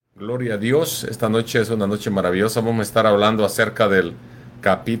Gloria a Dios, esta noche es una noche maravillosa. Vamos a estar hablando acerca del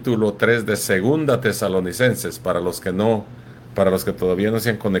capítulo 3 de Segunda Tesalonicenses. Para los que todavía no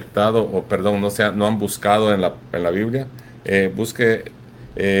se han conectado, o perdón, no han buscado en la Biblia, busque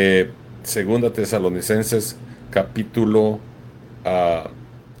Segunda Tesalonicenses capítulo ah,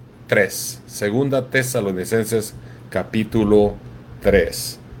 3. Segunda Tesalonicenses capítulo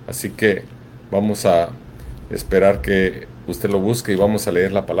 3. Así que vamos a esperar que usted lo busque y vamos a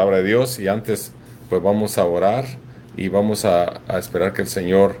leer la palabra de Dios. Y antes, pues vamos a orar y vamos a esperar que el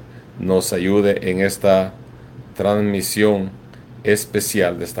Señor nos ayude en esta transmisión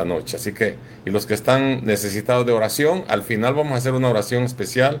especial de esta noche. Así que, y los que están necesitados de oración, al final vamos a hacer una oración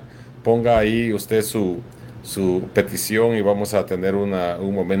especial. Ponga ahí usted su petición y vamos a tener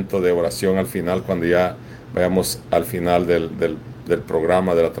un momento de oración al final, cuando ya vayamos al final del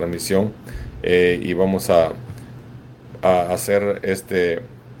programa, de la transmisión. Y vamos a hacer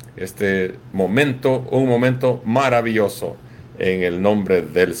este momento, un momento maravilloso en el nombre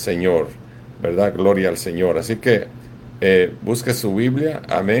del Señor, ¿verdad? Gloria al Señor. Así que busque su Biblia,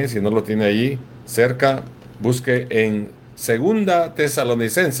 amén. Si no lo tiene allí cerca, busque en Segunda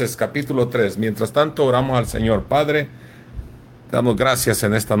Tesalonicenses capítulo 3. Mientras tanto, oramos al Señor. Padre, damos gracias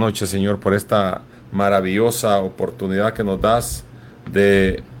en esta noche, Señor, por esta maravillosa oportunidad que nos das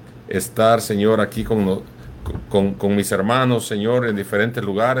de estar, Señor, aquí con mis hermanos, Señor, en diferentes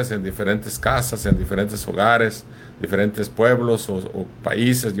lugares, en diferentes casas, en diferentes hogares, diferentes pueblos o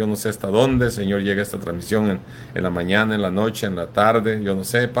países. Yo no sé hasta dónde, Señor, llega esta transmisión en la mañana, en la noche, en la tarde. Yo no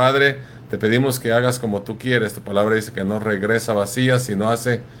sé, Padre, te pedimos que hagas como tú quieres. Tu palabra dice que no regresa vacía, sino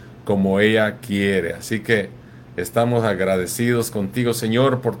hace como ella quiere. Así que estamos agradecidos contigo,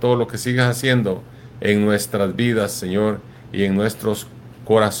 Señor, por todo lo que sigas haciendo en nuestras vidas, Señor, y en nuestros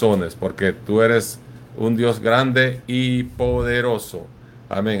corazones, porque tú eres un Dios grande y poderoso.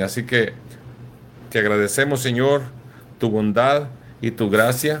 Amén. Así que te agradecemos, Señor, tu bondad y tu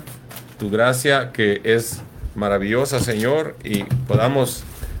gracia que es maravillosa, Señor, y podamos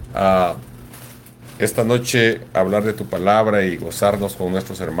esta noche hablar de tu palabra y gozarnos con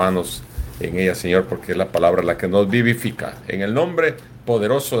nuestros hermanos en ella, Señor, porque es la palabra la que nos vivifica. En el nombre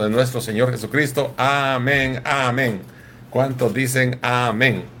poderoso de nuestro Señor Jesucristo. Amén, amén. ¿Cuántos dicen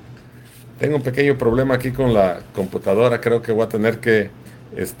amén? Tengo un pequeño problema aquí con la computadora. Creo que voy a tener que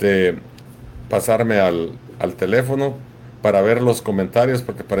pasarme al teléfono para ver los comentarios,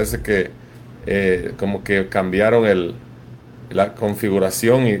 porque parece que como que cambiaron la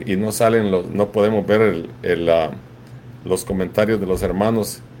configuración y no salen no podemos ver los comentarios de los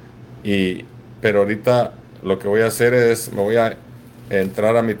hermanos. Pero ahorita lo que voy a hacer es, me voy a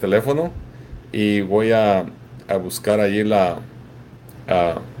entrar a mi teléfono y voy a buscar allí a-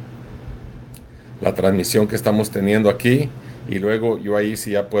 la transmisión que estamos teniendo aquí, y luego yo ahí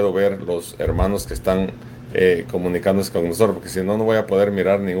sí ya puedo ver los hermanos que están comunicándose con nosotros, porque si no, no voy a poder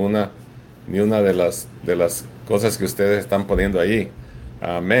mirar ni una de las cosas que ustedes están poniendo ahí.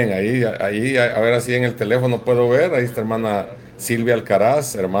 Amén. Ahí, a ver, así en el teléfono puedo ver. Ahí está hermana Silvia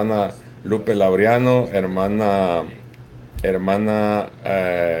Alcaraz, hermana Lupe Laureano, hermana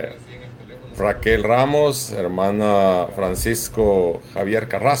Raquel Ramos, hermana Francisco Javier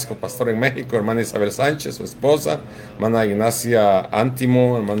Carrasco, pastor en México, hermana Isabel Sánchez, su esposa, hermana Ignacia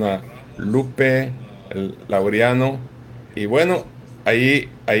Antimo, hermana Lupe Laureano. Y bueno, ahí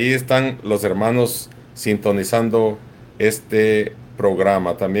están los hermanos sintonizando este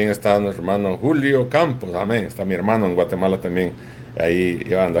programa. También está nuestro hermano Julio Campos, amén. Está mi hermano en Guatemala también ahí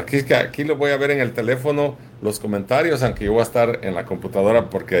llevando. Aquí lo voy a ver en el teléfono los comentarios, aunque yo voy a estar en la computadora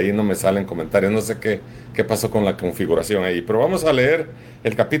porque ahí no me salen comentarios. No sé qué pasó con la configuración ahí. Pero vamos a leer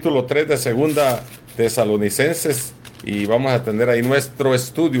el capítulo 3 de Segunda Tesalonicenses y vamos a tener ahí nuestro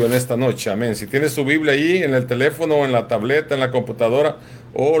estudio en esta noche. Amén. Si tiene su Biblia ahí en el teléfono, o en la tableta, en la computadora,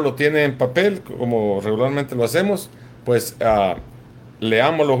 o lo tiene en papel, como regularmente lo hacemos, pues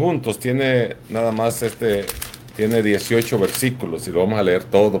leámoslo juntos. Tiene nada más tiene 18 versículos y lo vamos a leer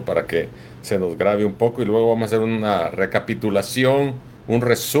todo para que se nos grabe un poco, y luego vamos a hacer una recapitulación, un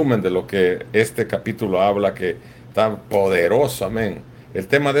resumen de lo que este capítulo habla, que está poderoso, amén. El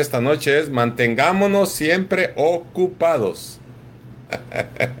tema de esta noche es: mantengámonos siempre ocupados.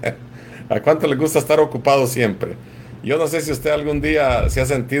 ¿A cuánto le gusta estar ocupado siempre? Yo no sé si usted algún día se ha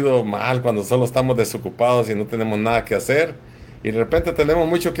sentido mal cuando solo estamos desocupados y no tenemos nada que hacer, y de repente tenemos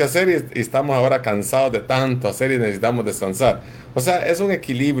mucho que hacer y estamos ahora cansados de tanto hacer y necesitamos descansar. O sea, es un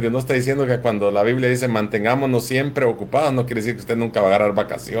equilibrio. No está diciendo que cuando la Biblia dice mantengámonos siempre ocupados, no quiere decir que usted nunca va a agarrar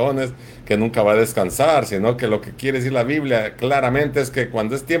vacaciones, que nunca va a descansar, sino que lo que quiere decir la Biblia claramente es que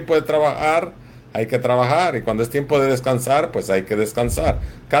cuando es tiempo de trabajar, hay que trabajar, y cuando es tiempo de descansar, pues hay que descansar.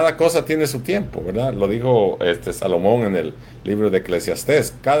 Cada cosa tiene su tiempo, ¿verdad? Lo dijo Salomón en el libro de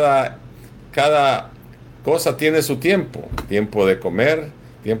Eclesiastés. Cada cosa tiene su tiempo. Tiempo de comer,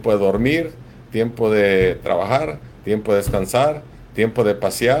 tiempo de dormir, tiempo de trabajar, tiempo de descansar, tiempo de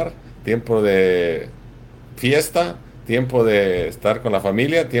pasear, tiempo de fiesta, tiempo de estar con la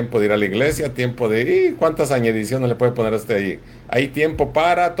familia, tiempo de ir a la iglesia, tiempo de... ¿Y cuántas añadiciones le puede poner a usted ahí? Hay tiempo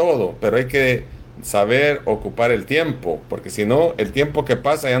para todo, pero hay que saber ocupar el tiempo, porque si no, el tiempo que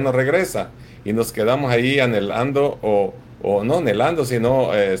pasa ya no regresa y nos quedamos ahí anhelando o no anhelando,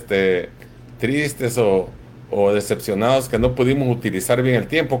 sino tristes o decepcionados que no pudimos utilizar bien el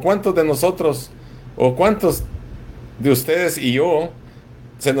tiempo. ¿Cuántos de nosotros o cuántos de ustedes y yo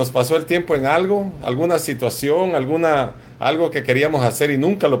se nos pasó el tiempo en algo, alguna situación, algo que queríamos hacer y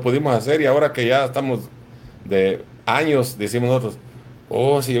nunca lo pudimos hacer, y ahora que ya estamos de años, decimos nosotros,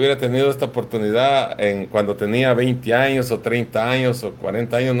 oh, si yo hubiera tenido esta oportunidad cuando tenía 20 años o 30 años o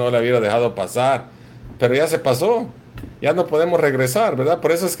 40 años, no la hubiera dejado pasar, pero ya se pasó, ya no podemos regresar, ¿verdad?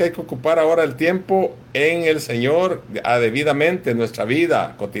 Por eso es que hay que ocupar ahora el tiempo en el Señor debidamente. Nuestra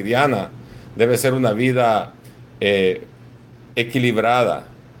vida cotidiana debe ser una vida equilibrada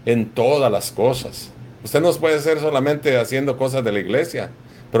en todas las cosas. Usted no puede ser solamente haciendo cosas de la iglesia,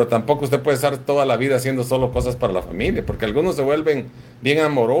 pero tampoco usted puede estar toda la vida haciendo solo cosas para la familia, porque algunos se vuelven bien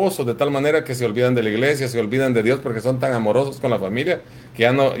amorosos de tal manera que se olvidan de la iglesia, se olvidan de Dios porque son tan amorosos con la familia que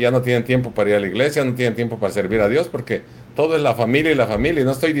ya no tienen tiempo para ir a la iglesia, no tienen tiempo para servir a Dios, porque todo es la familia y la familia. Y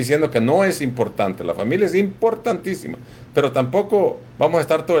no estoy diciendo que no es importante, la familia es importantísima, pero tampoco vamos a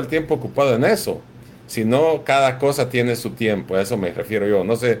estar todo el tiempo ocupados en eso. Sino cada cosa tiene su tiempo, a eso me refiero yo.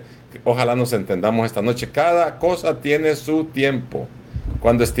 No sé, ojalá nos entendamos esta noche. Cada cosa tiene su tiempo.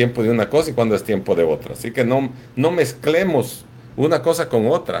 Cuando es tiempo de una cosa y cuando es tiempo de otra. Así que no mezclemos una cosa con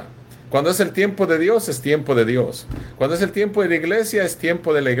otra. Cuando es el tiempo de Dios, es tiempo de Dios. Cuando es el tiempo de la iglesia, es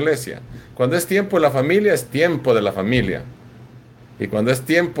tiempo de la iglesia. Cuando es tiempo de la familia, es tiempo de la familia. Y cuando es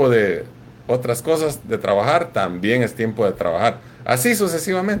tiempo de otras cosas, de trabajar, también es tiempo de trabajar. Así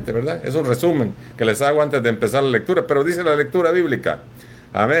sucesivamente, ¿verdad? Es un resumen que les hago antes de empezar la lectura, pero dice la lectura bíblica.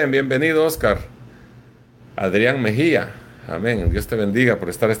 Amén. Bienvenido, Oscar. Adrián Mejía. Amén. Dios te bendiga por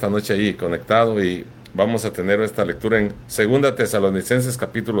estar esta noche ahí conectado, y vamos a tener esta lectura en 2 Tesalonicenses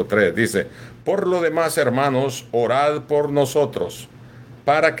capítulo 3. Dice, por lo demás, hermanos, orad por nosotros,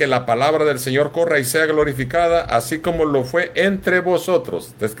 para que la palabra del Señor corra y sea glorificada, así como lo fue entre vosotros.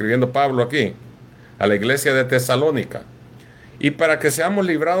 Está escribiendo Pablo aquí a la iglesia de Tesalónica. Y para que seamos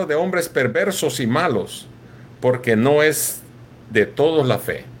librados de hombres perversos y malos, porque no es de todos la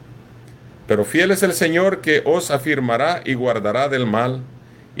fe. Pero fiel es el Señor, que os afirmará y guardará del mal.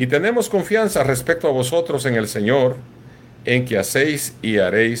 Y tenemos confianza respecto a vosotros en el Señor, en que hacéis y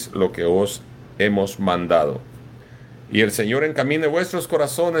haréis lo que os hemos mandado. Y el Señor encamine vuestros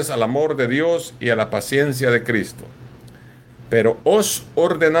corazones al amor de Dios y a la paciencia de Cristo. Pero os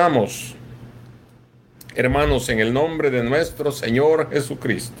ordenamos, hermanos, en el nombre de nuestro Señor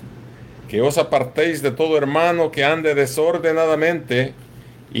Jesucristo, que os apartéis de todo hermano que ande desordenadamente,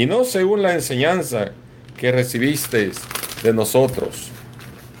 y no según la enseñanza que recibisteis de nosotros.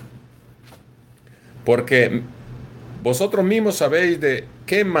 Porque vosotros mismos sabéis de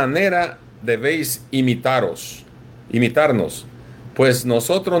qué manera debéis imitarnos, pues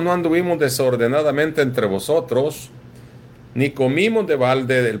nosotros no anduvimos desordenadamente entre vosotros, ni comimos de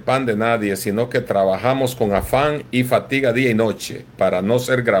balde el pan de nadie, sino que trabajamos con afán y fatiga día y noche, para no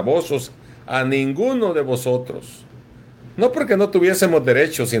ser gravosos a ninguno de vosotros. No porque no tuviésemos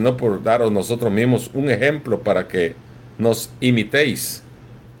derecho, sino por daros nosotros mismos un ejemplo para que nos imitéis.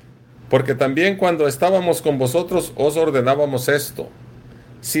 Porque también cuando estábamos con vosotros os ordenábamos esto: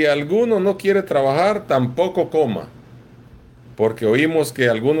 si alguno no quiere trabajar, tampoco coma. Porque oímos que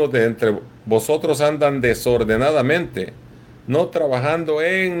algunos de entre vosotros andan desordenadamente, no trabajando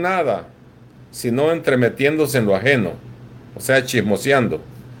en nada, sino entremetiéndose en lo ajeno, o sea, chismoseando.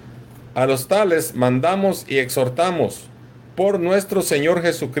 A los tales mandamos y exhortamos por nuestro Señor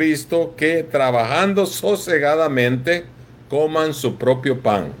Jesucristo, que trabajando sosegadamente coman su propio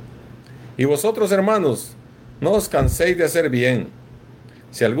pan. Y vosotros, hermanos, no os canséis de hacer bien.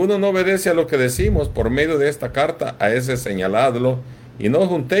 Si alguno no obedece a lo que decimos por medio de esta carta, a ese señaladlo, y no os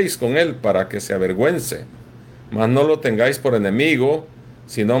juntéis con él para que se avergüence. Mas no lo tengáis por enemigo,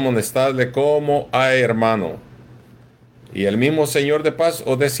 sino amonestadle como a hermano. Y el mismo Señor de paz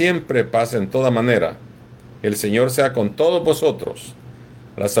os dé siempre paz en toda manera. El Señor sea con todos vosotros.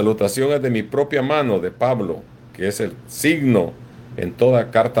 La salutación es de mi propia mano, de Pablo, que es el signo en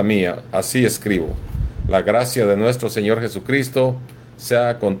toda carta mía. Así escribo. La gracia de nuestro Señor Jesucristo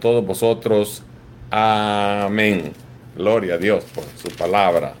sea con todos vosotros. Amén. Gloria a Dios por su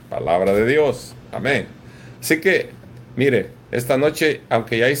palabra, palabra de Dios. Amén. Así que, mire, esta noche,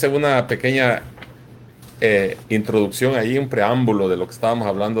 aunque ya hice una pequeña introducción ahí, un preámbulo de lo que estábamos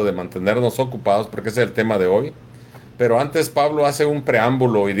hablando de mantenernos ocupados, porque ese es el tema de hoy. Pero antes Pablo hace un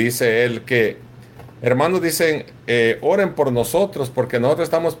preámbulo y dice él que, hermanos, dicen, oren por nosotros porque nosotros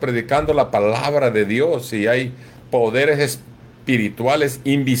estamos predicando la palabra de Dios y hay poderes espirituales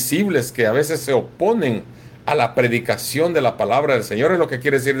invisibles que a veces se oponen a la predicación de la palabra del Señor. Es lo que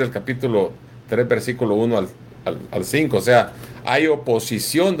quiere decir del capítulo 3, versículo 1 al 5. O sea, hay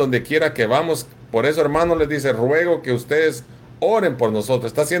oposición donde quiera que vamos. Por eso, hermanos, les dice, ruego que ustedes oren por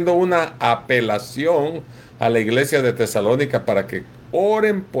nosotros. Está haciendo una apelación a la iglesia de Tesalónica para que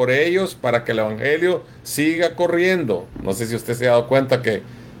oren por ellos, para que el evangelio siga corriendo. No sé si usted se ha dado cuenta que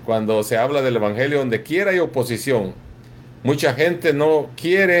cuando se habla del evangelio, donde quiera hay oposición. Mucha gente no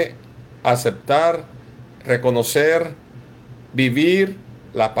quiere aceptar, reconocer, vivir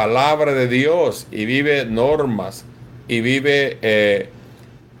la palabra de Dios y vive normas y vive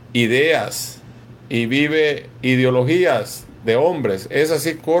ideas y vive ideologías de hombres. Es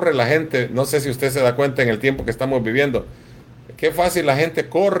así corre la gente. No sé si usted se da cuenta en el tiempo que estamos viviendo. Qué fácil la gente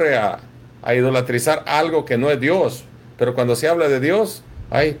corre a idolatrizar algo que no es Dios. Pero cuando se habla de Dios,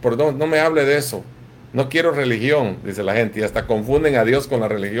 ay, perdón, no me hable de eso. No quiero religión, dice la gente. Y hasta confunden a Dios con la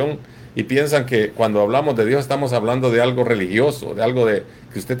religión y piensan que cuando hablamos de Dios estamos hablando de algo religioso, de algo de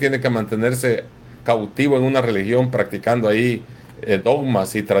que usted tiene que mantenerse cautivo en una religión practicando ahí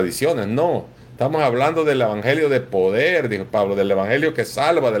dogmas y tradiciones. No. Estamos hablando del evangelio de poder, dijo Pablo, del evangelio que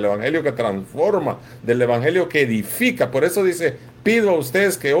salva, del evangelio que transforma, del evangelio que edifica. Por eso dice, pido a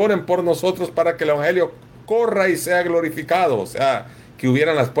ustedes que oren por nosotros para que el evangelio corra y sea glorificado. O sea, que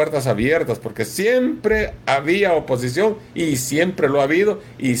hubieran las puertas abiertas, porque siempre había oposición y siempre lo ha habido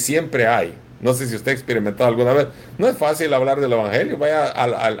y siempre hay. No sé si usted ha experimentado alguna vez. No es fácil hablar del evangelio.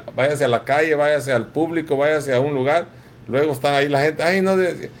 Váyase a la calle, váyase al público, váyase a un lugar. Luego están ahí la gente, ay, no,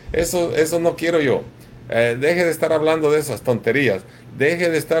 eso no quiero yo. Deje de estar hablando de esas tonterías.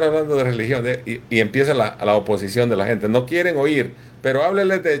 Deje de estar hablando de religión. Y empieza la oposición de la gente. No quieren oír, pero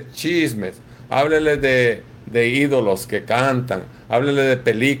hábleles de chismes, hábleles de ídolos que cantan, hábleles de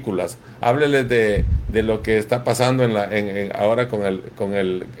películas, hábleles de lo que está pasando ahora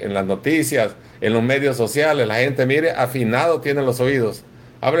en las noticias, en los medios sociales. La gente, mire, afinado tiene los oídos.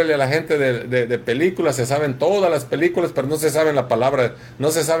 Háblele a la gente de películas, se saben todas las películas, pero no se saben la palabra, no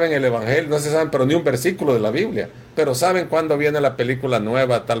se saben el evangelio, no se saben pero ni un versículo de la Biblia, pero saben cuándo viene la película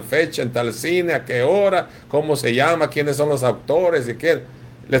nueva, a tal fecha, en tal cine, a qué hora, cómo se llama, quiénes son los autores y qué.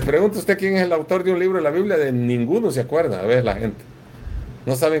 Les pregunto a usted quién es el autor de un libro de la Biblia, de ninguno se acuerda, a ver la gente.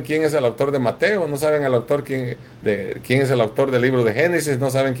 No saben quién es el autor de Mateo, no saben quién es el autor del libro de Génesis,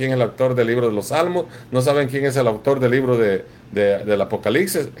 no saben quién es el autor del libro de los Salmos, no saben quién es el autor del libro del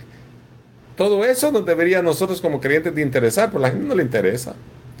Apocalipsis. Todo eso nos debería a nosotros como creyentes de interesar, pero a la gente no le interesa.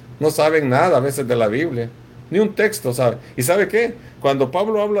 No saben nada a veces de la Biblia, ni un texto sabe. ¿Y sabe qué? Cuando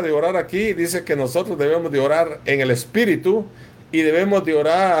Pablo habla de orar aquí, dice que nosotros debemos de orar en el Espíritu y debemos de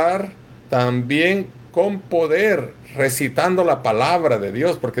orar también con poder, recitando la palabra de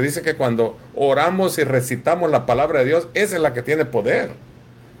Dios, porque dice que cuando oramos y recitamos la palabra de Dios, esa es la que tiene poder.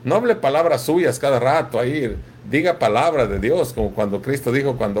 No hable palabras suyas cada rato ahí, diga palabra de Dios, como cuando Cristo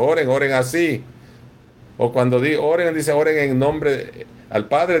dijo, cuando oren, oren así. O cuando oren, dice, oren en nombre, al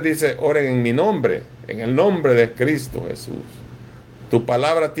Padre dice, oren en mi nombre, en el nombre de Cristo Jesús. Tu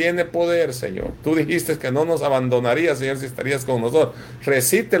palabra tiene poder, Señor. Tú dijiste que no nos abandonarías, Señor, si estarías con nosotros.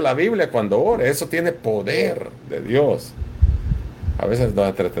 Recite la Biblia cuando ore. Eso tiene poder de Dios. A veces nos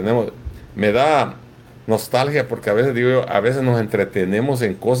entretenemos. Me da nostalgia porque a veces digo yo, a veces nos entretenemos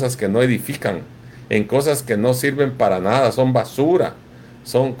en cosas que no edifican, en cosas que no sirven para nada, son basura,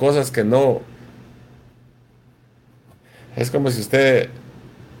 son cosas que no. Es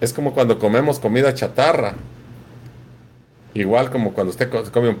como cuando comemos comida chatarra. Igual como cuando usted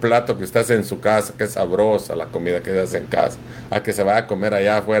come un plato que usted hace en su casa, que es sabrosa la comida que se hace en casa, a que se vaya a comer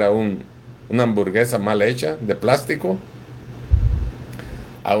allá afuera una hamburguesa mal hecha, de plástico,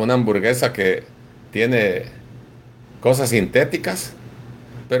 a una hamburguesa que tiene cosas sintéticas,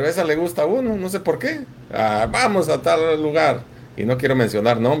 pero esa le gusta a uno, no sé por qué. Vamos a tal lugar, y no quiero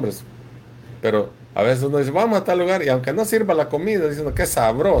mencionar nombres, pero a veces uno dice, vamos a tal lugar, y aunque no sirva la comida, diciendo que es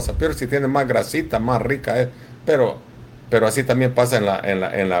sabrosa, pero si tiene más grasita, más rica, pero así también pasa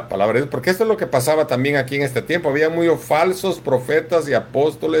en la palabra de Dios, porque esto es lo que pasaba también aquí en este tiempo. Había muy falsos profetas y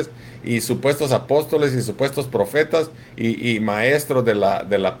apóstoles y supuestos profetas y maestros de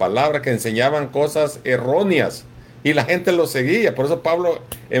la palabra que enseñaban cosas erróneas Y la gente lo seguía. Por eso Pablo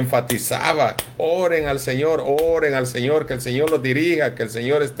enfatizaba, oren al Señor, que el Señor los dirija, que el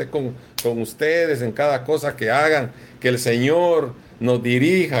Señor esté con ustedes en cada cosa que hagan, que el Señor nos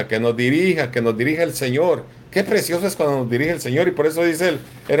dirija, que nos dirija, que nos dirija el Señor. Qué precioso es cuando nos dirige el Señor. Y por eso dice él,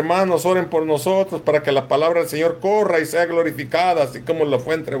 hermanos, oren por nosotros para que la palabra del Señor corra y sea glorificada, así como lo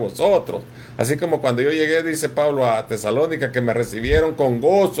fue entre vosotros. Así como cuando yo llegué, dice Pablo, a Tesalónica, que me recibieron con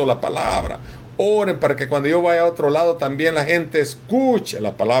gozo la palabra. Oren para que cuando yo vaya a otro lado también la gente escuche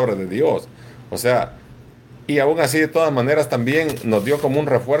la palabra de Dios. O sea, y aún así de todas maneras también nos dio como un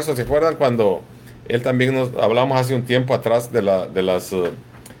refuerzo. ¿Se acuerdan cuando él también nos hablamos hace un tiempo atrás debemos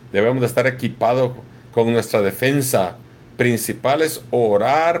de estar equipados con nuestra defensa principal es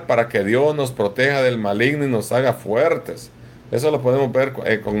orar para que Dios nos proteja del maligno y nos haga fuertes? Eso lo podemos ver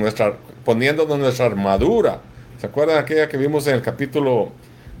poniéndonos nuestra armadura. ¿Se acuerdan aquella que vimos en el capítulo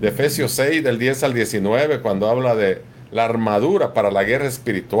de Efesios 6, del 10 al 19, cuando habla de la armadura para la guerra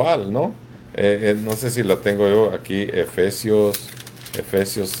espiritual, ¿no? No sé si lo tengo yo aquí, Efesios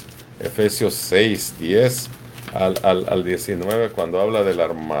 6, 10 al 19, cuando habla de la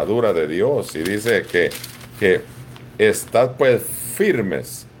armadura de Dios, y dice que estad pues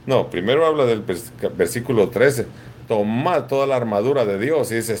firmes. No, primero habla del versículo 13. Tomad toda la armadura de Dios.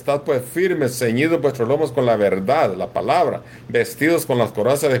 Y dice, estad pues firmes, ceñidos vuestros lomos con la verdad, la palabra, vestidos con las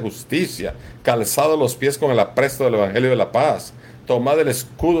corazas de justicia, calzados los pies con el apresto del evangelio de la paz. Tomad el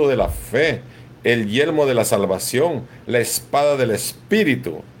escudo de la fe, el yelmo de la salvación, la espada del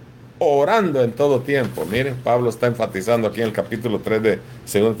Espíritu, orando en todo tiempo. Miren, Pablo está enfatizando aquí en el capítulo 3 de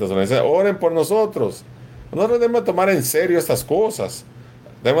 2 Tesalonicenses, oren por nosotros. Nosotros debemos tomar en serio estas cosas.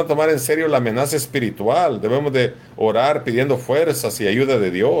 Debemos tomar en serio la amenaza espiritual. Debemos de orar pidiendo fuerzas y ayuda de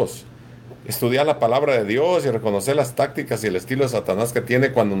Dios. Estudiar la palabra de Dios y reconocer las tácticas y el estilo de Satanás que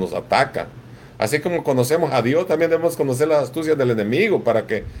tiene cuando nos ataca. Así como conocemos a Dios, también debemos conocer las astucias del enemigo para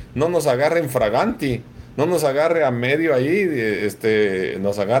que no nos agarre infraganti, no nos agarre a medio ahí,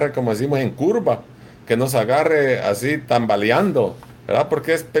 nos agarre, como decimos, en curva, que nos agarre así tambaleando, ¿verdad?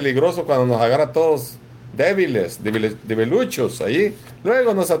 Porque es peligroso cuando nos agarra a todos debiluchos ahí.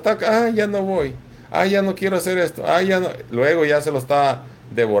 Luego nos ataca, ya no voy, ya no quiero hacer esto, ya no. Luego ya se lo está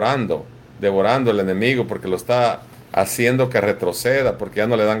devorando el enemigo, porque lo está haciendo que retroceda, porque ya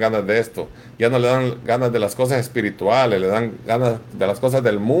no le dan ganas de esto, ya no le dan ganas de las cosas espirituales, le dan ganas de las cosas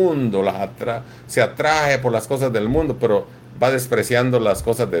del mundo, se atrae por las cosas del mundo, pero va despreciando las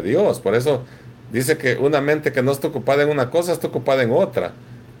cosas de Dios. Por eso dice que una mente que no está ocupada en una cosa está ocupada en otra.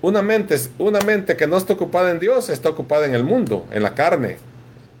 Una mente que no está ocupada en Dios está ocupada en el mundo, en la carne,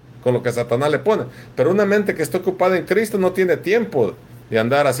 con lo que Satanás le pone. Pero una mente que está ocupada en Cristo no tiene tiempo de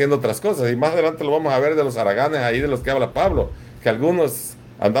andar haciendo otras cosas. Y más adelante lo vamos a ver de los haraganes ahí de los que habla Pablo, que algunos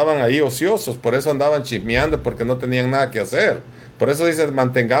andaban ahí ociosos, por eso andaban chismeando, porque no tenían nada que hacer. Por eso dice,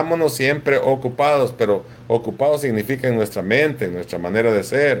 mantengámonos siempre ocupados, pero ocupados significa en nuestra mente, en nuestra manera de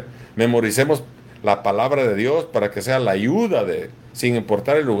ser. Memoricemos la palabra de Dios para que sea la ayuda sin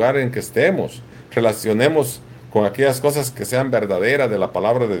importar el lugar en que estemos. Relacionemos con aquellas cosas que sean verdaderas de la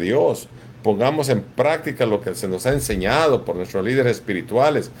palabra de Dios. Pongamos en práctica lo que se nos ha enseñado por nuestros líderes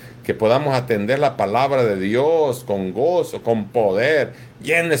espirituales, que podamos atender la palabra de Dios con gozo, con poder.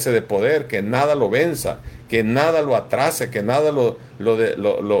 Llénese de poder, que nada lo venza, que nada lo atrase, que nada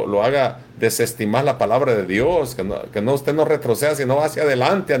lo haga desestimar la palabra de Dios, que usted no retroceda, sino va hacia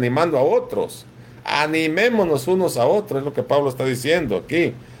adelante animando a otros. Animémonos unos a otros, es lo que Pablo está diciendo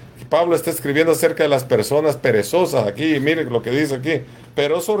aquí. Pablo está escribiendo acerca de las personas perezosas aquí, mire lo que dice aquí.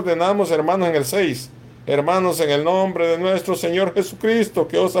 Pero os ordenamos, hermanos, en el 6, hermanos, en el nombre de nuestro Señor Jesucristo,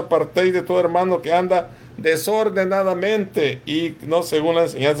 que os apartéis de todo hermano que anda desordenadamente y no según la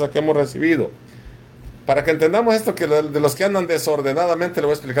enseñanza que hemos recibido. Para que entendamos esto, que de los que andan desordenadamente, le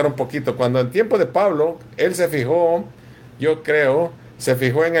voy a explicar un poquito. Cuando en tiempo de Pablo, él se fijó, yo creo, se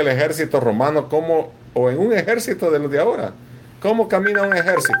fijó en el ejército romano o en un ejército de los de ahora. ¿Cómo camina un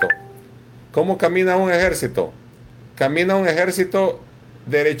ejército? ¿Cómo camina un ejército? Camina un ejército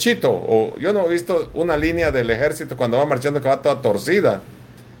derechito. O yo no he visto una línea del ejército cuando va marchando que va toda torcida.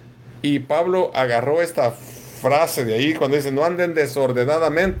 Y Pablo agarró esta frase de ahí cuando dice, no anden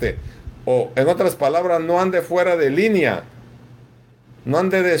desordenadamente. O en otras palabras, no ande fuera de línea. No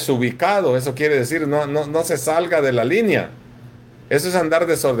ande desubicado. Eso quiere decir, no se salga de la línea. Eso es andar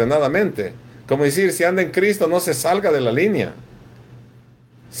desordenadamente. Como decir, si anda en Cristo, no se salga de la línea.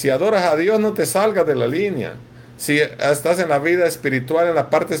 Si adoras a Dios, no te salgas de la línea. Si estás en la vida espiritual, en la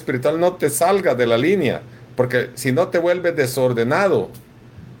parte espiritual, no te salgas de la línea. Porque si no te vuelves desordenado.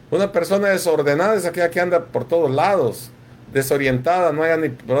 Una persona desordenada es aquella que anda por todos lados. Desorientada, no hay ni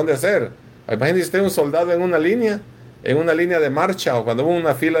por dónde hacer. Imagínese usted un soldado en una línea. en una línea de marcha o cuando hubo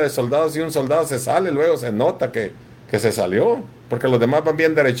una fila de soldados y un soldado se sale, luego se nota que se salió, porque los demás van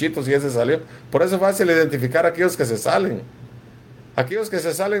bien derechitos y ese salió. Por eso es fácil identificar a aquellos que se salen. Aquellos que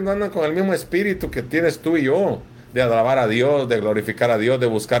se salen no andan con el mismo espíritu que tienes tú y yo, de alabar a Dios, de glorificar a Dios, de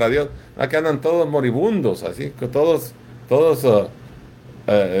buscar a Dios. Aquí andan todos moribundos, así, que todos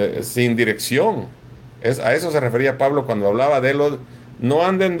sin dirección. A eso se refería Pablo cuando hablaba de los, no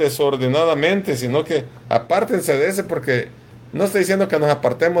anden desordenadamente, sino que apártense de ese, porque no estoy diciendo que nos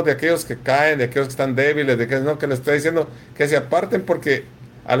apartemos de aquellos que caen, de aquellos que están débiles, de que no, que les estoy diciendo que se aparten, porque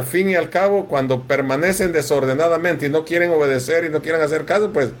al fin y al cabo, cuando permanecen desordenadamente y no quieren obedecer y no quieren hacer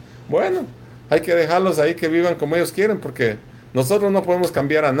caso, pues bueno, hay que dejarlos ahí que vivan como ellos quieren, porque nosotros no podemos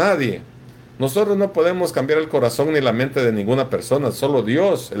cambiar a nadie. Nosotros no podemos cambiar el corazón ni la mente de ninguna persona. Solo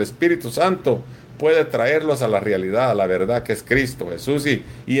Dios, el Espíritu Santo, puede traerlos a la realidad, a la verdad que es Cristo Jesús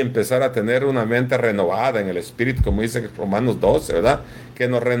y empezar a tener una mente renovada en el Espíritu, como dice Romanos 12, ¿verdad? Que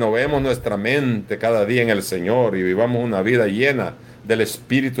nos renovemos nuestra mente cada día en el Señor y vivamos una vida llena del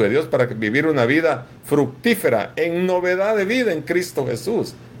Espíritu de Dios para vivir una vida fructífera en novedad de vida en Cristo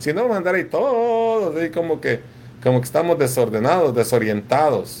Jesús. Si no, vamos a andar ahí todos ahí como que estamos desordenados,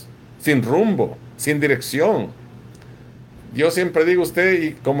 desorientados, sin rumbo, sin dirección. Yo siempre digo, usted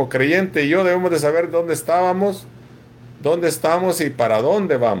y como creyente y yo debemos de saber dónde estábamos, dónde estamos y para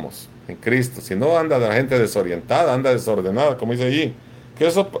dónde vamos en Cristo. Si no, anda la gente desorientada, anda desordenada, como dice allí. Que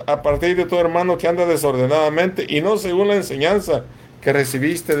eso a partir de tu hermano que anda desordenadamente y no según la enseñanza que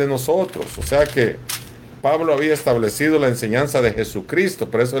recibiste de nosotros. O sea que Pablo había establecido la enseñanza de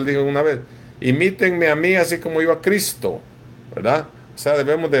Jesucristo. Por eso él dijo una vez, imítenme a mí así como yo a Cristo, ¿verdad? O sea,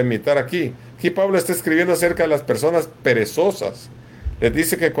 debemos de imitar aquí. Aquí Pablo está escribiendo acerca de las personas perezosas. Les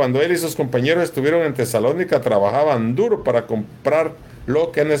dice que cuando él y sus compañeros estuvieron en Tesalónica, trabajaban duro para comprar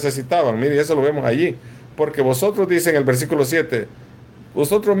lo que necesitaban. Mire, eso lo vemos allí. Porque vosotros, dice en el versículo 7,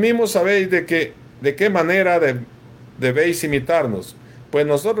 vosotros mismos sabéis de qué manera debéis imitarnos. Pues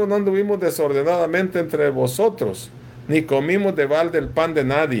nosotros no anduvimos desordenadamente entre vosotros, ni comimos de balde el pan de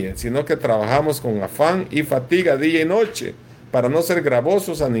nadie, sino que trabajamos con afán y fatiga día y noche, para no ser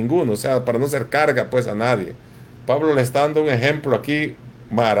gravosos a ninguno, o sea, para no ser carga pues a nadie. Pablo le está dando un ejemplo aquí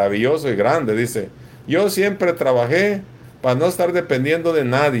maravilloso y grande. Dice, yo siempre trabajé para no estar dependiendo de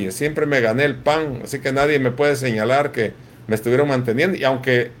nadie, siempre me gané el pan, así que nadie me puede señalar que me estuvieron manteniendo, y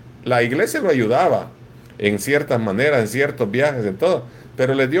aunque la iglesia lo ayudaba en ciertas maneras, en ciertos viajes, en todo,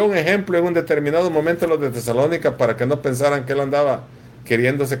 pero le dio un ejemplo en un determinado momento a los de Tesalónica para que no pensaran que él andaba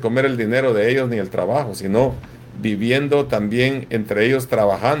queriéndose comer el dinero de ellos ni el trabajo, sino viviendo también entre ellos,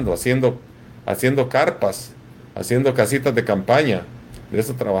 trabajando, haciendo carpas, haciendo casitas de campaña. De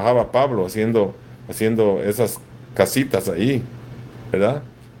eso trabajaba Pablo, haciendo esas casitas ahí, ¿verdad?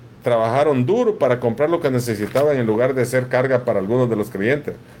 Trabajaron duro para comprar lo que necesitaban en lugar de ser carga para algunos de los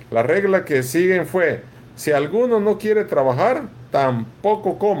creyentes. La regla que siguen fue, si alguno no quiere trabajar,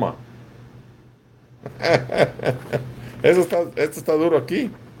 tampoco coma. Esto está duro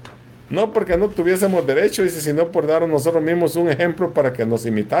aquí. No porque no tuviésemos derecho, dice, sino por dar a nosotros mismos un ejemplo para que nos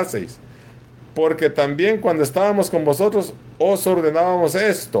imitaseis. Porque también cuando estábamos con vosotros os ordenábamos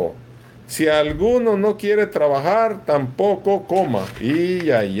esto. Si alguno no quiere trabajar, tampoco coma.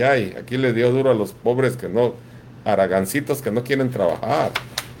 Y ay, aquí le dio duro a los pobres haragancitos que no quieren trabajar.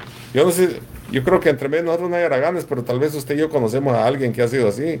 Yo no sé, yo creo que entre medio nosotros no hay haraganes, pero tal vez usted y yo conocemos a alguien que ha sido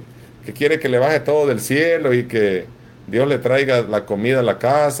así, que quiere que le baje todo del cielo y que Dios le traiga la comida a la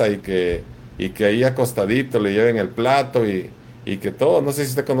casa y que ahí acostadito le lleven el plato y que todo. No sé si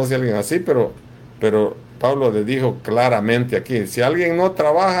usted conoce a alguien así, pero Pablo le dijo claramente aquí, si alguien no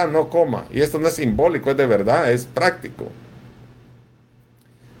trabaja, no coma. Y esto no es simbólico, es de verdad, es práctico.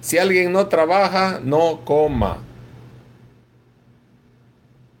 Si alguien no trabaja, no coma.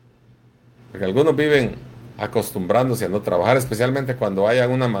 Porque algunos viven acostumbrándose a no trabajar, especialmente cuando haya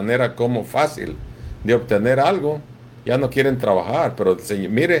una manera como fácil de obtener algo, ya no quieren trabajar. Pero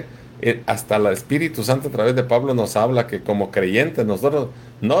mire, hasta el Espíritu Santo a través de Pablo nos habla que como creyentes nosotros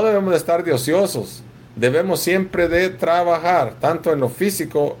no debemos de estar de ociosos, debemos siempre de trabajar, tanto en lo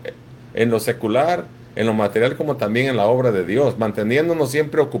físico, en lo secular, en lo material, como también en la obra de Dios, manteniéndonos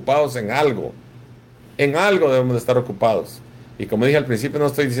siempre ocupados en algo debemos de estar ocupados. Y como dije al principio, no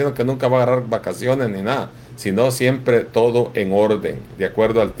estoy diciendo que nunca va a agarrar vacaciones ni nada, sino siempre todo en orden, de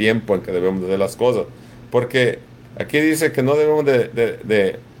acuerdo al tiempo en que debemos de hacer las cosas. Porque aquí dice que no debemos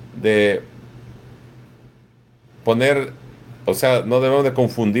de poner, o sea, no debemos de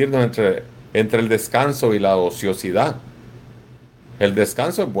confundirnos entre el descanso y la ociosidad. El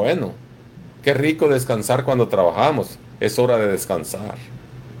descanso es bueno. Qué rico descansar cuando trabajamos. Es hora de descansar.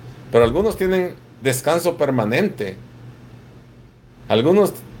 Pero algunos tienen descanso permanente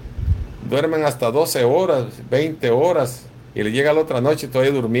Algunos duermen hasta 12 horas, 20 horas y le llega la otra noche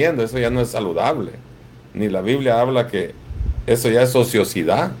todavía durmiendo. Eso ya no es saludable. Ni la Biblia habla que eso ya es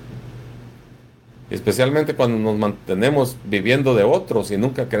ociosidad. Especialmente cuando nos mantenemos viviendo de otros y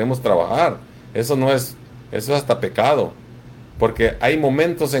nunca queremos trabajar. Eso no es, eso es hasta pecado. Porque hay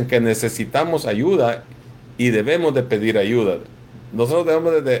momentos en que necesitamos ayuda y debemos de pedir ayuda. Nosotros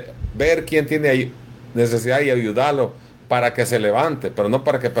debemos de ver quién tiene necesidad y ayudarlo para que se levante, pero no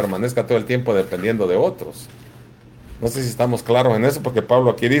para que permanezca todo el tiempo dependiendo de otros. No sé si estamos claros en eso, porque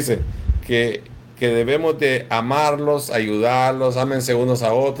Pablo aquí dice que debemos de amarlos, ayudarlos, ámense unos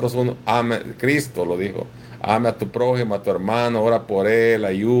a otros. Cristo lo dijo, ame a tu prójimo, a tu hermano, ora por él,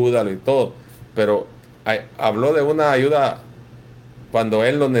 ayúdalo y todo. Pero habló de una ayuda cuando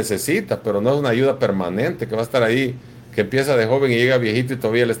él lo necesita, pero no es una ayuda permanente que va a estar ahí, que empieza de joven y llega viejito y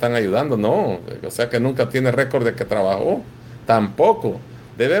todavía le están ayudando. No, o sea que nunca tiene récord de que trabajó. Tampoco.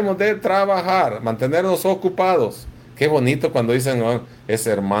 Debemos de trabajar, mantenernos ocupados. Qué bonito cuando dicen, "Oh,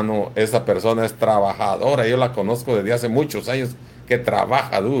 ese hermano, esa persona es trabajadora. Yo la conozco desde hace muchos años que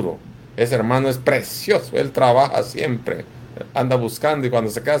trabaja duro. Ese hermano es precioso, él trabaja siempre. Anda buscando y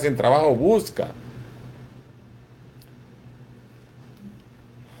cuando se queda sin trabajo busca."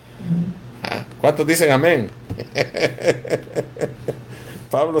 ¿Cuántos dicen amén?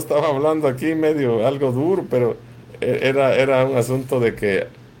 Pablo estaba hablando aquí medio algo duro, pero era un asunto de que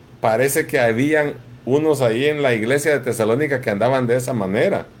parece que habían unos ahí en la iglesia de Tesalónica que andaban de esa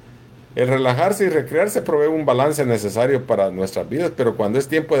manera. El relajarse y recrearse provee un balance necesario para nuestras vidas, pero cuando es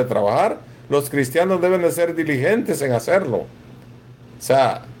tiempo de trabajar, los cristianos deben de ser diligentes en hacerlo. O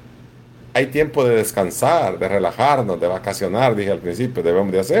sea, hay tiempo de descansar, de relajarnos, de vacacionar, dije al principio,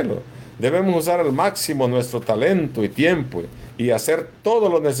 debemos de hacerlo. Debemos usar al máximo nuestro talento y tiempo y hacer todo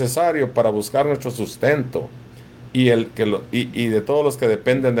lo necesario para buscar nuestro sustento y de todos los que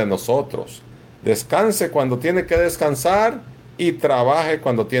dependen de nosotros. Descanse cuando tiene que descansar y trabaje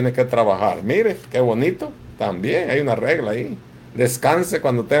cuando tiene que trabajar. Mire, qué bonito. También hay una regla ahí. Descanse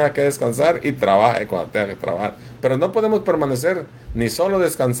cuando tenga que descansar y trabaje cuando tenga que trabajar. Pero no podemos permanecer ni solo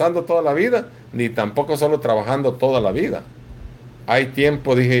descansando toda la vida, ni tampoco solo trabajando toda la vida. Hay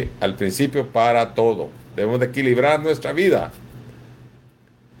tiempo, dije al principio, para todo. Debemos de equilibrar nuestra vida.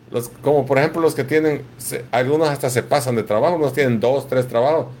 Como por ejemplo los que tienen, algunos hasta se pasan de trabajo, unos tienen 2, 3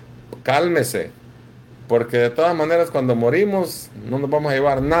 trabajos. Cálmese, porque de todas maneras cuando morimos no nos vamos a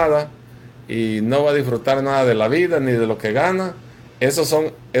llevar nada y no va a disfrutar nada de la vida ni de lo que gana. Esos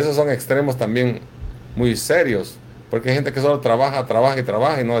son extremos también muy serios, porque hay gente que solo trabaja, trabaja y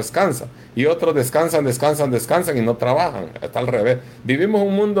trabaja y no descansa, y otros descansan y no trabajan. Está al revés. Vivimos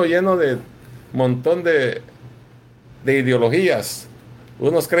un mundo lleno de montón de ideologías.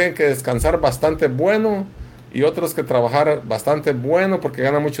 Unos creen que descansar bastante bueno y otros que trabajar bastante bueno porque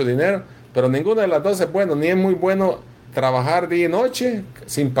gana mucho dinero, pero ninguna de las dos es bueno. Ni es muy bueno trabajar día y noche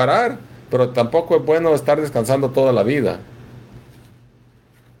sin parar, pero tampoco es bueno estar descansando toda la vida.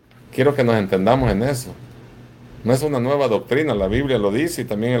 Quiero que nos entendamos en eso. No es una nueva doctrina, la Biblia lo dice y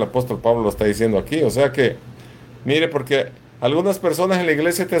también el apóstol Pablo lo está diciendo aquí. O sea que, mire, porque algunas personas en la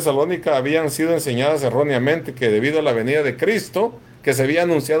iglesia tesalónica habían sido enseñadas erróneamente que debido a la venida de Cristo, que se había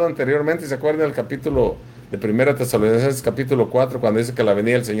anunciado anteriormente, ¿se acuerdan del capítulo de 1 Tesalonicenses capítulo 4, cuando dice que la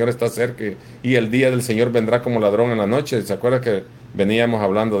venida del Señor está cerca y el día del Señor vendrá como ladrón en la noche? ¿Se acuerdan que veníamos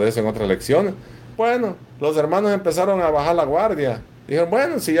hablando de eso en otras lecciones? Bueno, los hermanos empezaron a bajar la guardia. Dijeron,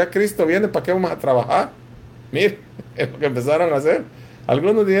 bueno, si ya Cristo viene, ¿para qué vamos a trabajar? Mire, es lo que empezaron a hacer.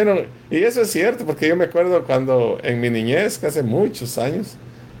 Algunos dijeron, y eso es cierto, porque yo me acuerdo cuando en mi niñez, que hace muchos años,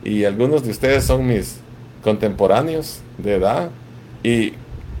 y algunos de ustedes son mis contemporáneos de edad, y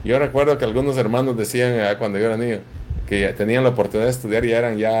yo recuerdo que algunos hermanos decían cuando yo era niño, que tenían la oportunidad de estudiar y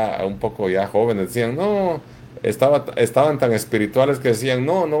eran ya un poco ya jóvenes, decían, no, estaban tan espirituales que decían,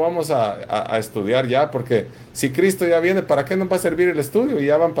 no vamos a estudiar ya, porque si Cristo ya viene, ¿para qué nos va a servir el estudio? Y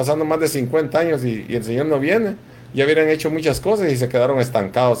ya van pasando más de 50 años y el Señor no viene. Ya hubieran hecho muchas cosas y se quedaron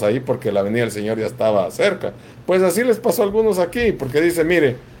estancados ahí porque la venida del Señor ya estaba cerca. Pues así les pasó a algunos aquí, porque dice,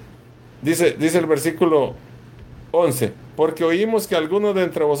 mire, dice el versículo 11, porque oímos que algunos de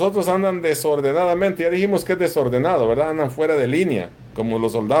entre vosotros andan desordenadamente. Ya dijimos que es desordenado, ¿verdad? Andan fuera de línea, como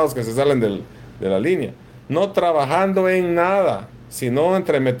los soldados que se salen de la línea. No trabajando en nada, sino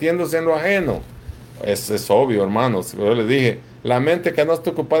entremetiéndose en lo ajeno. Es obvio, hermanos. Yo les dije, la mente que no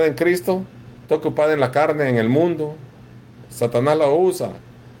está ocupada en Cristo, está ocupada en la carne, en el mundo. Satanás la usa.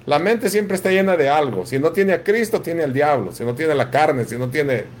 La mente siempre está llena de algo. Si no tiene a Cristo, tiene al diablo. Si no tiene la carne, si no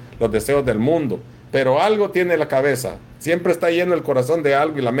tiene los deseos del mundo. Pero algo tiene la cabeza. Siempre está lleno el corazón de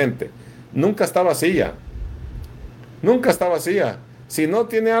algo y la mente. Nunca está vacía. Nunca está vacía. Si no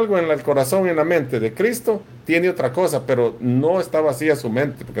tiene algo en el corazón, en la mente de Cristo, tiene otra cosa, pero no está vacía su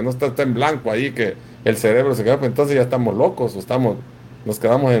mente, porque no está en blanco ahí que el cerebro se queda, pues entonces ya estamos locos, nos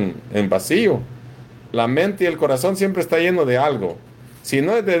quedamos en vacío. La mente y el corazón siempre está lleno de algo. Si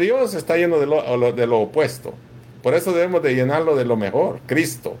no es de Dios, está lleno de lo opuesto. Por eso debemos de llenarlo de lo mejor,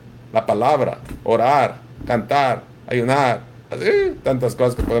 Cristo, la palabra, orar, cantar, ayunar, así, tantas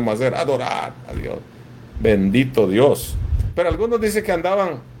cosas que podemos hacer, adorar a Dios. Bendito Dios. Pero algunos dicen que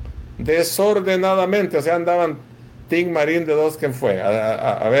andaban desordenadamente, o sea, andaban Tim Marín de dos, ¿quién fue?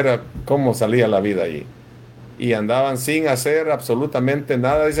 A ver cómo salía la vida allí. Y andaban sin hacer absolutamente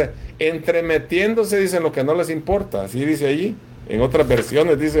nada, dice, entremetiéndose, dicen lo que no les importa, así dice allí. En otras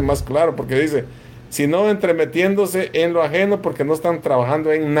versiones dice más claro, porque dice, sino entremetiéndose en lo ajeno porque no están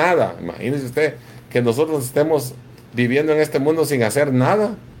trabajando en nada. Imagínese usted que nosotros estemos viviendo en este mundo sin hacer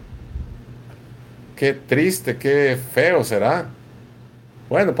nada. Qué triste, qué feo será.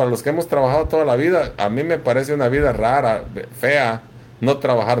 Bueno, para los que hemos trabajado toda la vida, a mí me parece una vida rara, fea, no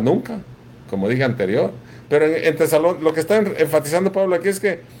trabajar nunca, como dije anterior. Pero en Tesalónica, lo que está enfatizando Pablo aquí es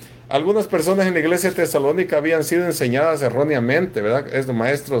que algunas personas en la iglesia de Tesalónica habían sido enseñadas erróneamente, ¿verdad? Estos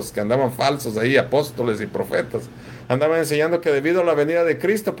maestros que andaban falsos ahí, apóstoles y profetas, andaban enseñando que debido a la venida de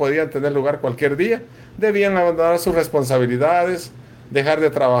Cristo podían tener lugar cualquier día, debían abandonar sus responsabilidades, dejar de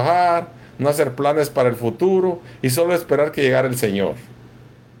trabajar, no hacer planes para el futuro y solo esperar que llegara el Señor.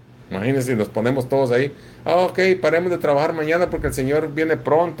 Imagínense, nos ponemos todos ahí. Ok, paremos de trabajar mañana porque el Señor viene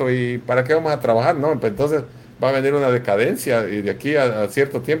pronto. ¿Y para qué vamos a trabajar? No, pues entonces va a venir una decadencia y de aquí a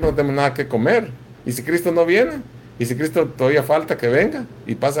cierto tiempo no tenemos nada que comer. ¿Y si Cristo no viene? ¿Y si Cristo todavía falta que venga?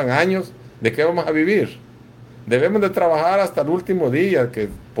 Y pasan años, ¿de qué vamos a vivir? Debemos de trabajar hasta el último día que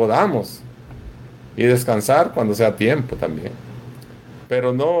podamos y descansar cuando sea tiempo también.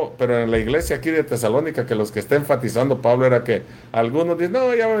 Pero en la iglesia aquí de Tesalónica, que los que está enfatizando Pablo era que algunos dicen,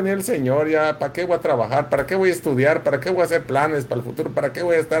 no, ya va a venir el Señor, ya, ¿para qué voy a trabajar? ¿Para qué voy a estudiar? ¿Para qué voy a hacer planes para el futuro? ¿Para qué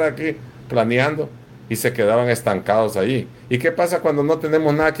voy a estar aquí planeando? Y se quedaban estancados allí. ¿Y qué pasa cuando no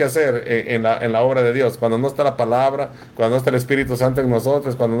tenemos nada que hacer en la obra de Dios? Cuando no está la palabra, cuando no está el Espíritu Santo en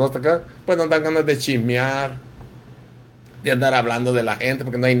nosotros, cuando no está acá, pues nos dan ganas de chismear, de andar hablando de la gente,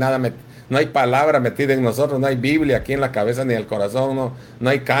 porque no hay nada no hay palabra metida en nosotros, no hay Biblia aquí en la cabeza ni en el corazón, no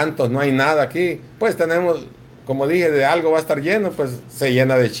hay cantos, no hay nada aquí. Pues tenemos, como dije, de algo va a estar lleno, pues se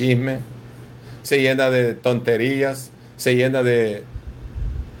llena de chisme, se llena de tonterías, se llena de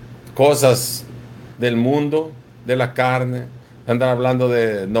cosas del mundo, de la carne, andar hablando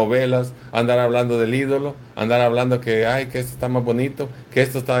de novelas, andar hablando del ídolo, andar hablando que, ay, que esto está más bonito, que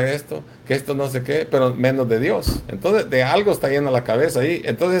esto está esto, que esto no sé qué, pero menos de Dios. Entonces, de algo está llena la cabeza ahí.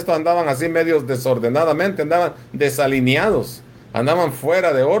 Entonces, estos andaban así medios desordenadamente, andaban desalineados, andaban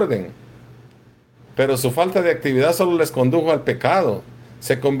fuera de orden. Pero su falta de actividad solo les condujo al pecado.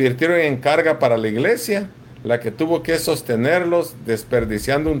 Se convirtieron en carga para la iglesia, la que tuvo que sostenerlos,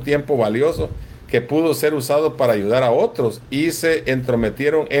 desperdiciando un tiempo valioso que pudo ser usado para ayudar a otros, y se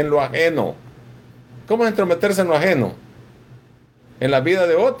entrometieron en lo ajeno. ¿Cómo es entrometerse en lo ajeno? En la vida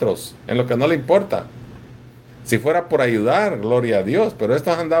de otros, en lo que no le importa. Si fuera por ayudar, gloria a Dios, pero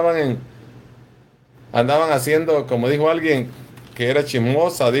estos andaban haciendo, como dijo alguien que era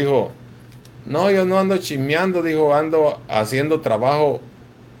chismosa, dijo, no, yo no ando chismeando, dijo, ando haciendo trabajo,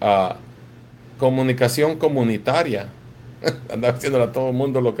 comunicación comunitaria. Andaba haciéndole a todo el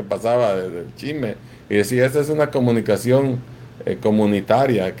mundo lo que pasaba del chisme. Y decía, esta es una comunicación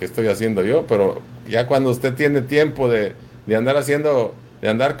comunitaria que estoy haciendo yo. Pero ya cuando usted tiene tiempo de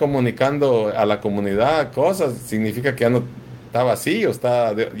andar comunicando a la comunidad cosas, significa que ya no está vacío,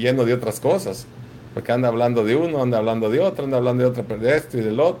 está lleno de otras cosas. Porque anda hablando de uno, anda hablando de otro, anda hablando de otro, de esto y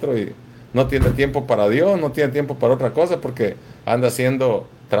del otro. Y no tiene tiempo para Dios, no tiene tiempo para otra cosa, porque anda haciendo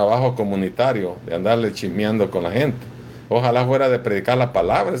trabajo comunitario, de andarle chismeando con la gente. Ojalá fuera de predicar la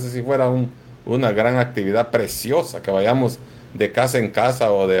palabra, eso sí fuera una gran actividad preciosa, que vayamos de casa en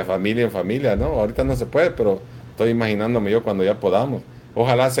casa o de familia en familia, ¿no? Ahorita no se puede, pero estoy imaginándome yo cuando ya podamos.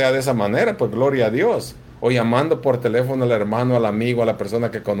 Ojalá sea de esa manera, pues gloria a Dios. O llamando por teléfono al hermano, al amigo, a la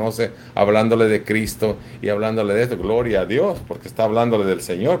persona que conoce, hablándole de Cristo y hablándole de esto, gloria a Dios, porque está hablándole del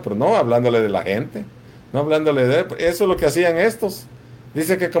Señor, pero no hablándole de la gente, no hablándole de él. Eso es lo que hacían estos.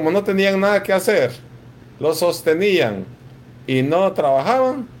 Dice que como no tenían nada que hacer, lo sostenían y no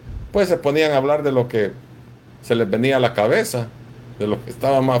trabajaban, pues se ponían a hablar de lo que se les venía a la cabeza, de lo que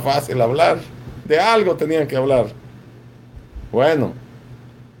estaba más fácil hablar, de algo tenían que hablar. Bueno,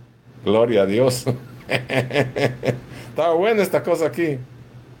 gloria a Dios. Estaba buena esta cosa aquí.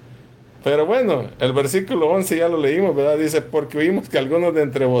 Pero bueno, el versículo 11 ya lo leímos, ¿verdad? Dice, porque oímos que algunos de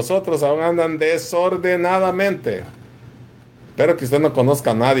entre vosotros aún andan desordenadamente. Espero que usted no conozca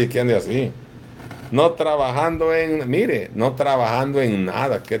a nadie que ande así. No trabajando mire, no trabajando en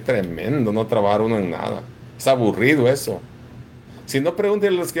nada. Qué tremendo no trabajar uno en nada. Es aburrido eso. Si no,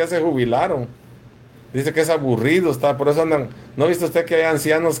 pregúntele a los que ya se jubilaron. Dice que es aburrido, está, por eso andan. ¿No ha visto usted que hay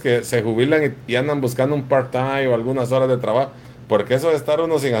ancianos que se jubilan y andan buscando un part-time o algunas horas de trabajo? Porque eso de estar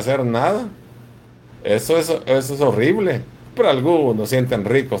uno sin hacer nada, eso es horrible. Pero algunos sienten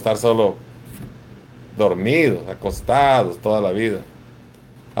rico estar solo dormidos, acostados toda la vida.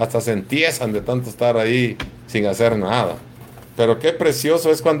 Hasta se entiezan de tanto estar ahí sin hacer nada. Pero qué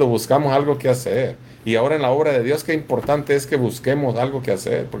precioso es cuando buscamos algo que hacer. Y ahora en la obra de Dios, qué importante es que busquemos algo que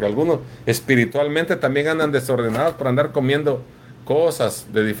hacer. Porque algunos espiritualmente también andan desordenados por andar comiendo cosas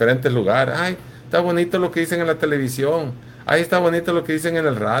de diferentes lugares. Ay, está bonito lo que dicen en la televisión. Ay, está bonito lo que dicen en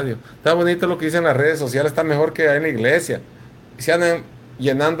el radio. Está bonito lo que dicen en las redes sociales. Está mejor que en la iglesia. Y se andan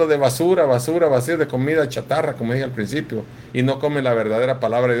llenando de basura, de comida chatarra, como dije al principio, y no comen la verdadera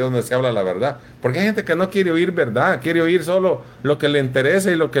palabra de Dios donde se habla la verdad. Porque hay gente que no quiere oír verdad, quiere oír solo lo que le interesa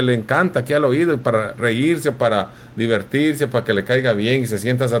y lo que le encanta aquí al oído, y para reírse, para divertirse, para que le caiga bien y se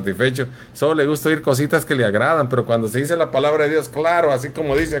sienta satisfecho. Solo le gusta oír cositas que le agradan, pero cuando se dice la palabra de Dios, claro, así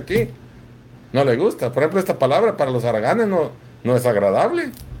como dice aquí, no le gusta. Por ejemplo, esta palabra para los haraganes no es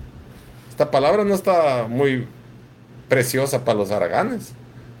agradable. Esta palabra no está muy preciosa para los haraganes,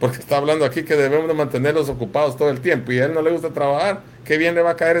 porque está hablando aquí que debemos de mantenerlos ocupados todo el tiempo y a él no le gusta trabajar. Qué bien le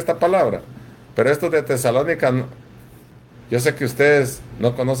va a caer esta palabra. Pero estos de Tesalónica, yo sé que ustedes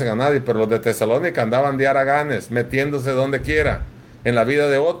no conocen a nadie, pero los de Tesalónica andaban de haraganes, metiéndose donde quiera en la vida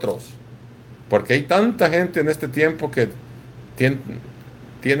de otros, porque hay tanta gente en este tiempo que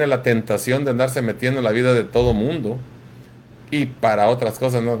tiene la tentación de andarse metiendo en la vida de todo mundo y para otras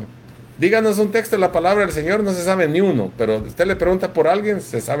cosas no. Díganos un texto de la palabra del Señor, no se sabe ni uno, pero usted le pregunta por alguien,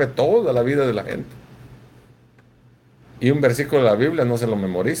 se sabe toda la vida de la gente. Y un versículo de la Biblia no se lo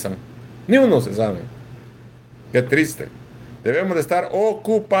memorizan, ni uno se sabe. Qué triste. Debemos de estar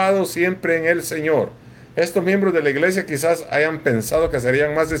ocupados siempre en el Señor. Estos miembros de la iglesia quizás hayan pensado que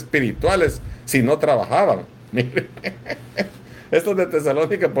serían más espirituales si no trabajaban. Mire. Estos de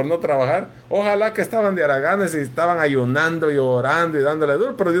Tesalónica por no trabajar, ojalá que estaban de haraganes y estaban ayunando y orando y dándole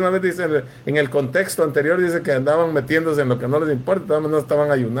duro, pero de una vez dice, en el contexto anterior dice que andaban metiéndose en lo que no les importa, no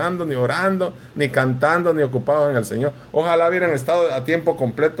estaban ayunando, ni orando, ni cantando, ni ocupados en el Señor. Ojalá hubieran estado a tiempo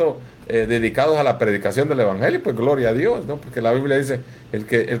completo dedicados a la predicación del Evangelio, pues gloria a Dios, ¿no? Porque la Biblia dice, el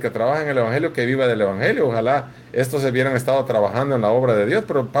que trabaja en el Evangelio, que viva del Evangelio. Ojalá estos se hubieran estado trabajando en la obra de Dios,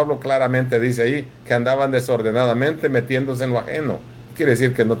 pero Pablo claramente dice ahí que andaban desordenadamente metiéndose en lo ajeno. Quiere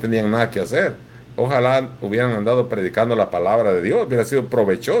decir que no tenían nada que hacer. Ojalá hubieran andado predicando la palabra de Dios, hubiera sido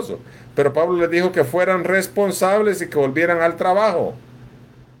provechoso. Pero Pablo les dijo que fueran responsables y que volvieran al trabajo.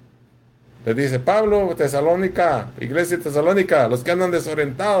 Les dice, Pablo, Tesalónica, iglesia de Tesalónica, los que andan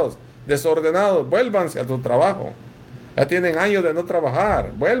desordenados, vuélvanse a tu trabajo. Ya tienen años de no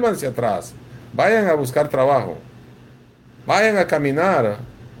trabajar, vuélvanse atrás, vayan a buscar trabajo, vayan a caminar,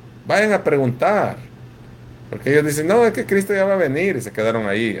 vayan a preguntar, porque ellos dicen, no, es que Cristo ya va a venir, y se quedaron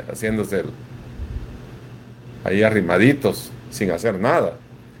ahí, haciéndose ahí arrimaditos, sin hacer nada.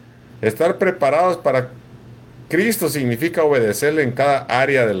 Estar preparados para Cristo significa obedecerle en cada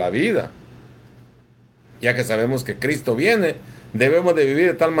área de la vida. Ya que sabemos que Cristo viene, debemos de vivir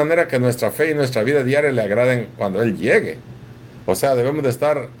de tal manera que nuestra fe y nuestra vida diaria le agraden cuando Él llegue. O sea, debemos de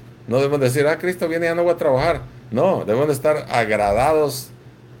estar, no debemos decir, Cristo viene, ya no voy a trabajar. No, debemos de estar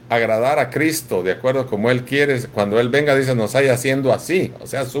agradar a Cristo de acuerdo como Él quiere. Cuando Él venga, dice, nos haya haciendo así, o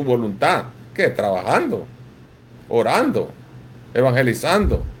sea, su voluntad. ¿Qué? Trabajando, orando,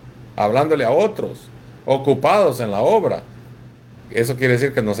 evangelizando, hablándole a otros, ocupados en la obra. Eso quiere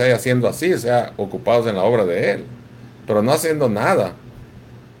decir que nos haya haciendo así, o sea, ocupados en la obra de Él, pero no haciendo nada,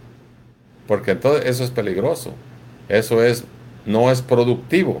 porque entonces eso es peligroso, no es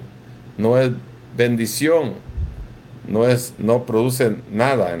productivo, no es bendición, no produce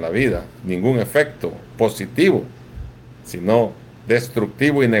nada en la vida, ningún efecto positivo, sino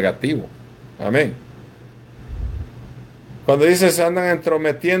destructivo y negativo. Amén. Cuando dice se andan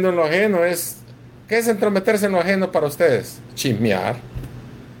entrometiendo en lo ajeno, ¿qué es entrometerse en lo ajeno para ustedes? Chismear.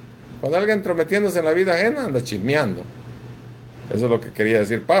 Cuando alguien entrometiéndose en la vida ajena, anda chismeando. Eso es lo que quería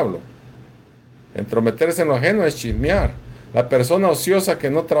decir Pablo. Entrometerse en lo ajeno es chismear. La persona ociosa que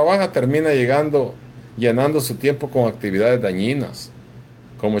no trabaja termina llenando su tiempo con actividades dañinas,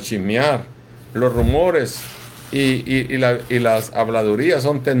 como chismear. Los rumores y las habladurías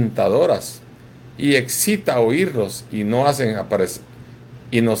son tentadoras y excita oírlos y nos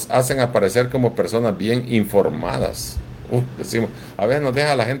hacen aparecer como personas bien informadas. Decimos, a veces nos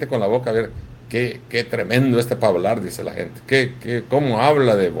deja la gente con la boca abierta. qué tremendo para hablar, dice la gente. Cómo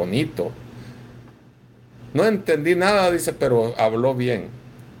habla de bonito. No entendí nada, dice, pero habló bien.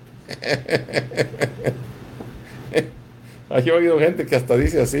 He oído gente que hasta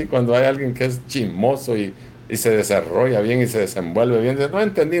dice así cuando hay alguien que es chismoso y se desarrolla bien y se desenvuelve bien. Dice, no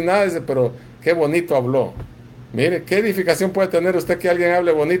entendí nada, dice, pero qué bonito habló. Mire, ¿qué edificación puede tener usted que alguien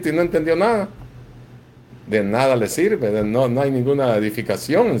hable bonito y no entendió nada? De nada le sirve, no hay ninguna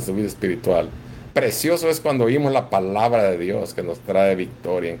edificación en su vida espiritual. Precioso es cuando oímos la palabra de Dios que nos trae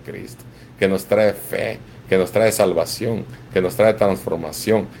victoria en Cristo, que nos trae fe, que nos trae salvación, que nos trae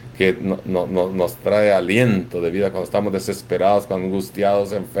transformación, que nos trae aliento de vida cuando estamos desesperados, cuando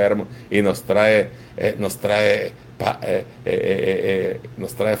angustiados, enfermos, y nos trae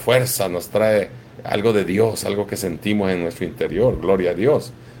fuerza, nos trae algo de Dios, algo que sentimos en nuestro interior, gloria a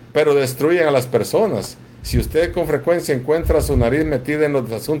Dios. Pero destruyen a las personas. Si usted con frecuencia encuentra su nariz metida en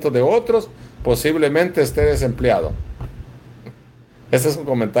los asuntos de otros, posiblemente esté desempleado. Ese es un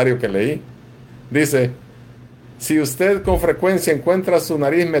comentario que leí. Dice, si usted con frecuencia encuentra su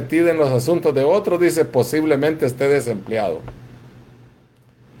nariz metida en los asuntos de otros, dice, posiblemente esté desempleado.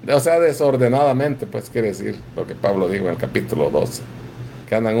 O sea, desordenadamente, pues quiere decir lo que Pablo dijo en el capítulo 12,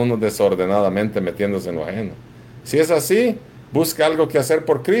 que andan unos desordenadamente metiéndose en lo ajeno. Si es así, busque algo que hacer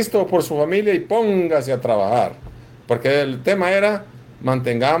por Cristo o por su familia y póngase a trabajar. Porque el tema era,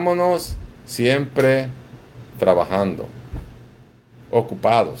 mantengámonos siempre trabajando,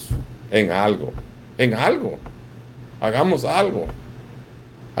 ocupados en algo, hagamos algo,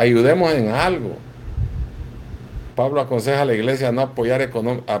 ayudemos en algo. Pablo aconseja a la iglesia a no apoyar,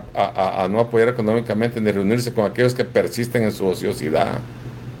 a no apoyar económicamente ni reunirse con aquellos que persisten en su ociosidad.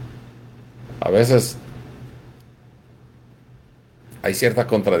 A veces hay cierta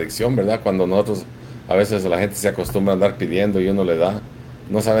contradicción, ¿verdad? Cuando nosotros, a veces la gente se acostumbra a andar pidiendo y uno le da,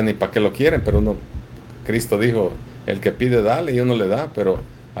 no sabe ni para qué lo quieren, pero Cristo dijo, el que pide dale y uno le da, pero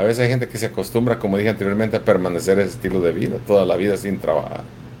a veces hay gente que se acostumbra, como dije anteriormente, a permanecer ese estilo de vida, toda la vida sin trabajar.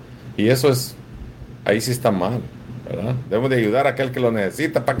 Y eso ahí sí está mal, ¿verdad? Debemos de ayudar a aquel que lo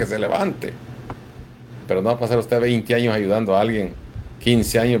necesita para que se levante. Pero no va a pasar usted 20 años ayudando a alguien,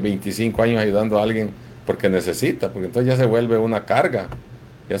 15 años, 25 años ayudando a alguien porque necesita, porque entonces ya se vuelve una carga,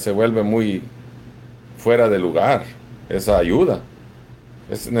 ya se vuelve muy fuera de lugar esa ayuda.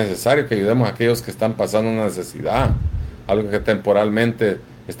 Es necesario que ayudemos a aquellos que están pasando una necesidad, algo que temporalmente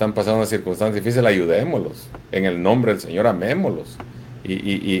están pasando una circunstancia difícil, ayudémoslos. En el nombre del Señor, amémoslos.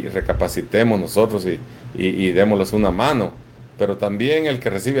 Y recapacitemos nosotros y démosles una mano. Pero también el que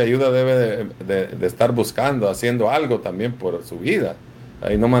recibe ayuda debe de estar buscando, haciendo algo también por su vida.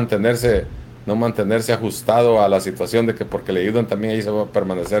 Y no mantenerse ajustado a la situación de que porque le ayudan también ahí se va a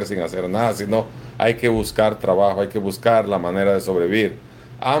permanecer sin hacer nada, sino hay que buscar trabajo, hay que buscar la manera de sobrevivir.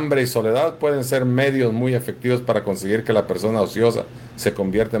 Hambre y soledad pueden ser medios muy efectivos para conseguir que la persona ociosa se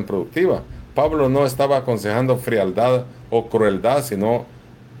convierta en productiva. Pablo no estaba aconsejando frialdad o crueldad, sino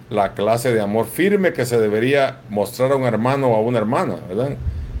la clase de amor firme que se debería mostrar a un hermano o a una hermana, ¿verdad?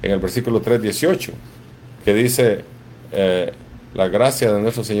 En el versículo 3:18, que dice, la gracia de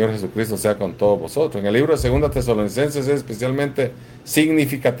nuestro Señor Jesucristo sea con todos vosotros. En el libro de 2 Tesalonicenses es especialmente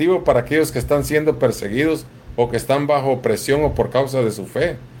significativo para aquellos que están siendo perseguidos o que están bajo opresión o por causa de su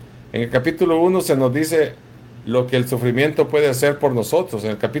fe. En el capítulo 1 se nos dice lo que el sufrimiento puede hacer por nosotros.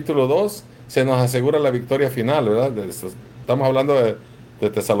 En el capítulo 2 se nos asegura la victoria final, ¿verdad? Estamos hablando de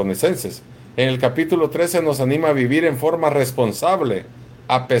Tesalonicenses. En el capítulo 13 nos anima a vivir en forma responsable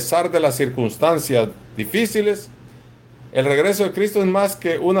a pesar de las circunstancias difíciles. El regreso de Cristo es más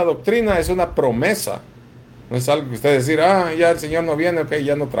que una doctrina, es una promesa. No es algo que usted decir, ya el Señor no viene, ok,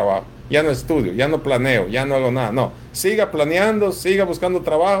 ya no trabajo, ya no estudio, ya no planeo, ya no hago nada. No, siga planeando, siga buscando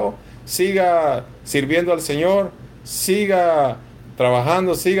trabajo, siga sirviendo al Señor, siga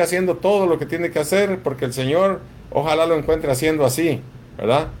trabajando, siga haciendo todo lo que tiene que hacer, porque el Señor ojalá lo encuentre haciendo así,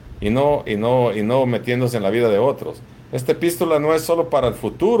 ¿verdad? Y no metiéndose en la vida de otros. Esta epístola no es solo para el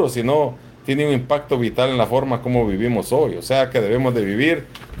futuro, sino tiene un impacto vital en la forma como vivimos hoy. O sea que debemos de vivir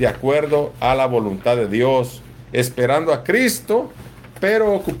de acuerdo a la voluntad de Dios, esperando a Cristo,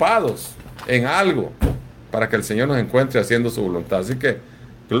 pero ocupados en algo para que el Señor nos encuentre haciendo su voluntad. Así que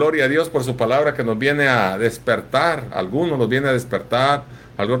gloria a Dios por su palabra que nos viene a despertar. Algunos los viene a despertar,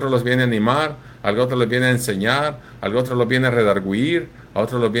 a otros los viene a animar, a otros los viene a enseñar, a otros los viene a redarguir, a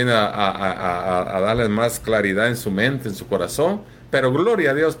otros los viene a darles más claridad en su mente, en su corazón. Pero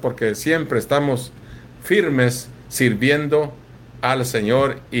gloria a Dios porque siempre estamos firmes sirviendo al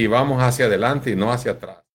Señor y vamos hacia adelante y no hacia atrás.